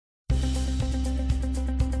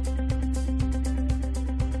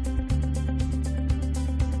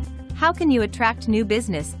How can you attract new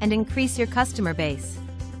business and increase your customer base?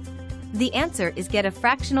 The answer is get a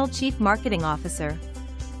fractional chief marketing officer.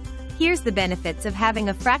 Here's the benefits of having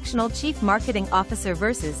a fractional chief marketing officer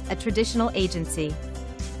versus a traditional agency.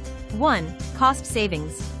 1. Cost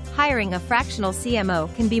savings. Hiring a fractional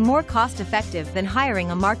CMO can be more cost-effective than hiring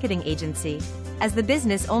a marketing agency, as the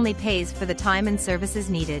business only pays for the time and services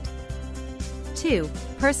needed. 2.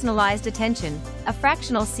 Personalized attention. A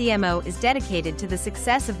fractional CMO is dedicated to the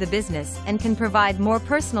success of the business and can provide more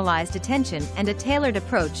personalized attention and a tailored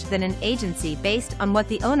approach than an agency based on what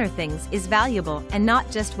the owner thinks is valuable and not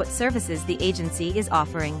just what services the agency is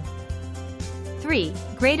offering. 3.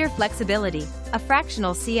 Greater flexibility. A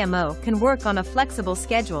fractional CMO can work on a flexible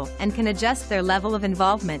schedule and can adjust their level of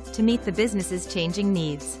involvement to meet the business's changing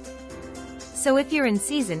needs. So if you're in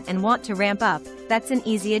season and want to ramp up, that's an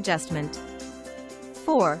easy adjustment.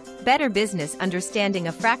 4. Better business understanding.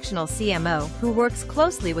 A fractional CMO who works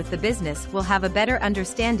closely with the business will have a better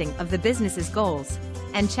understanding of the business's goals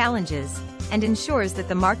and challenges, and ensures that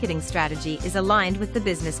the marketing strategy is aligned with the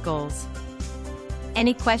business goals.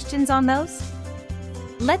 Any questions on those?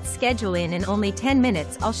 Let's schedule in only 10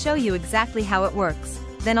 minutes. I'll show you exactly how it works.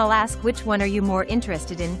 Then I'll ask which one are you more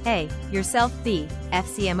interested in, A, yourself, B,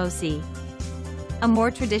 FCMOC. A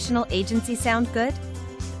more traditional agency sound good?